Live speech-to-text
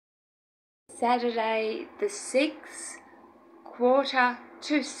Saturday the 6th,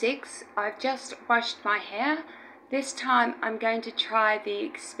 5:45. I've just washed my hair. This time I'm going to try the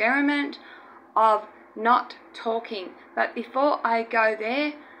experiment of not talking. But before I go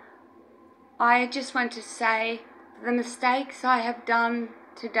there, I just want to say the mistakes I have done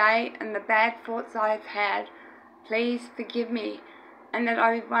today and the bad thoughts I've had, please forgive me, and that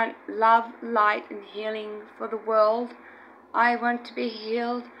I want love, light and healing for the world. I want to be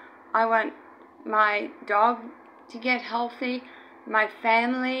healed. I want my dog to get healthy, my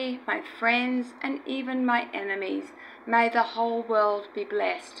family, my friends, and even my enemies. May the whole world be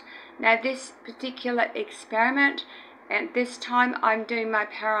blessed. Now this particular experiment, and this time I'm doing my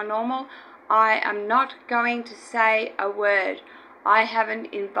paranormal, I am not going to say a word. I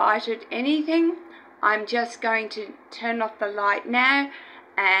haven't invited anything. I'm just going to turn off the light now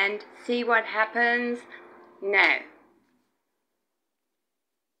and see what happens now.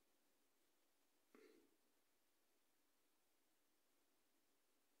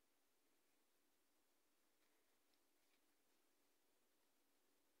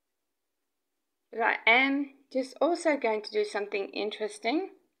 But I am just also going to do something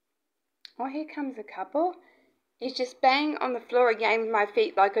interesting. Oh, here comes a couple. He's just bang on the floor again with my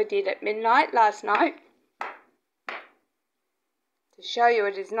feet like I did at midnight last night. To show you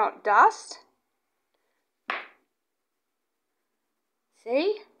it is not dust.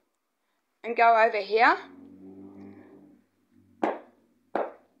 See? And go over here.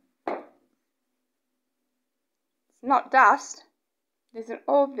 It's not dust. There's an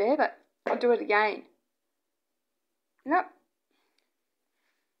orb there, but I'll do it again. Nope.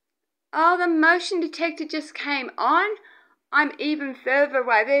 Oh, the motion detector just came on. I'm even further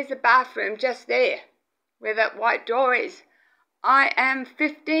away. There's the bathroom just there, where that white door is. I am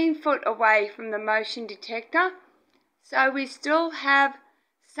 15 foot away from the motion detector. So we still have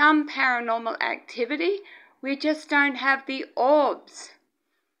some paranormal activity. We just don't have the orbs.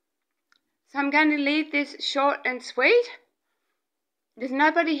 So I'm going to leave this short and sweet. There's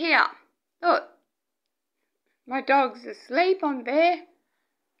nobody here. Look, my dog's asleep on there.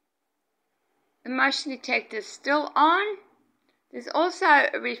 The motion detector's still on. There's also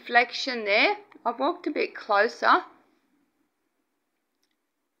a reflection there. I've walked a bit closer.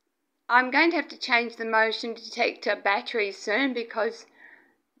 I'm going to have to change the motion detector batteries soon because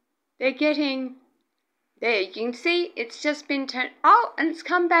they're getting... There, you can see it's just been turned... Oh, and it's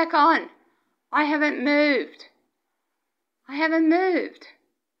come back on. I haven't moved.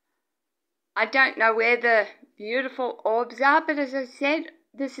 I don't know where the beautiful orbs are, but as I said,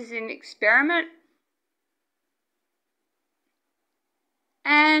 this is an experiment.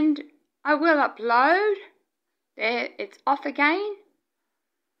 And I will upload. There, it's off again.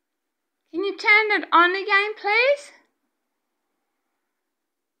 Can you turn it on again, please?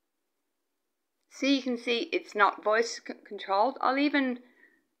 See, you can see it's not voice controlled. I'll even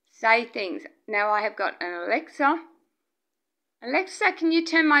say things. Now I have got an Alexa. Alexa, can you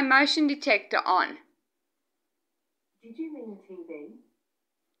turn my motion detector on? Did you mean a TV?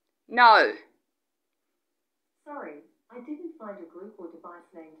 No. Sorry, I didn't find a group or device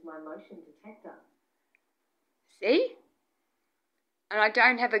named my motion detector. See? And I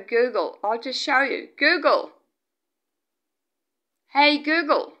don't have a Google. I'll just show you. Google. Hey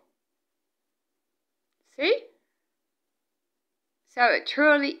Google. See? So it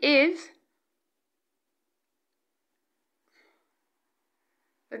truly is.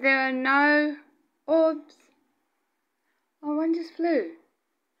 But there are no orbs. Oh, one just flew.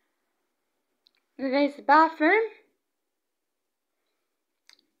 There's the bathroom.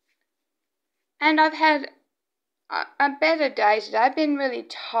 And I've had a better day today. I've been really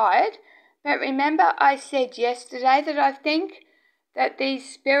tired. But remember I said yesterday that I think that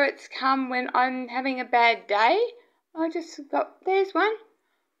these spirits come when I'm having a bad day? I just got, there's one.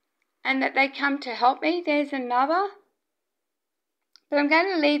 And that they come to help me. There's another. But I'm going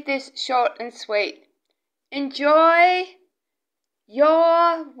to leave this short and sweet. Enjoy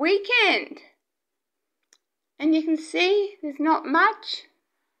your weekend. And you can see there's not much.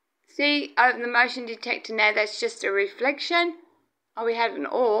 See, over the motion detector now, that's just a reflection. Oh, we had an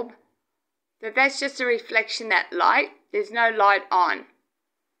orb. But that's just a reflection, that light. There's no light on.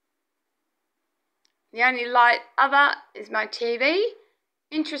 The only light other is my TV.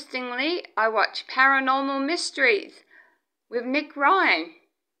 Interestingly, I watch Paranormal Mysteries with Nick Ryan.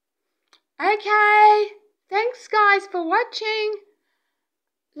 Okay, thanks guys for watching.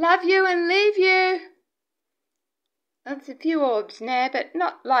 Love you and leave you. That's a few orbs now, but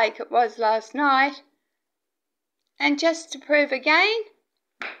not like it was last night. And just to prove again,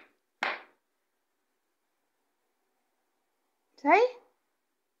 see?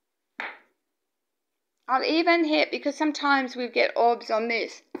 I'll even hit, because sometimes we get orbs on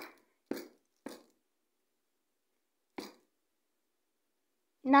this.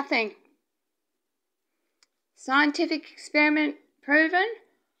 Nothing. Scientific experiment proven.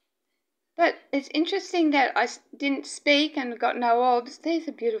 But it's interesting that I didn't speak and got no orbs. There's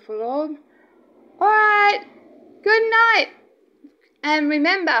a beautiful orb. Alright, good night. And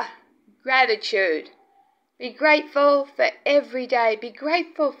remember, gratitude. Be grateful for every day. Be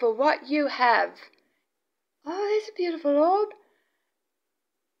grateful for what you have. Oh, there's a beautiful orb.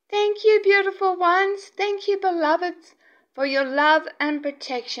 Thank you, beautiful ones. Thank you, beloveds, for your love and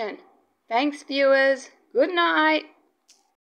protection. Thanks, viewers. Good night.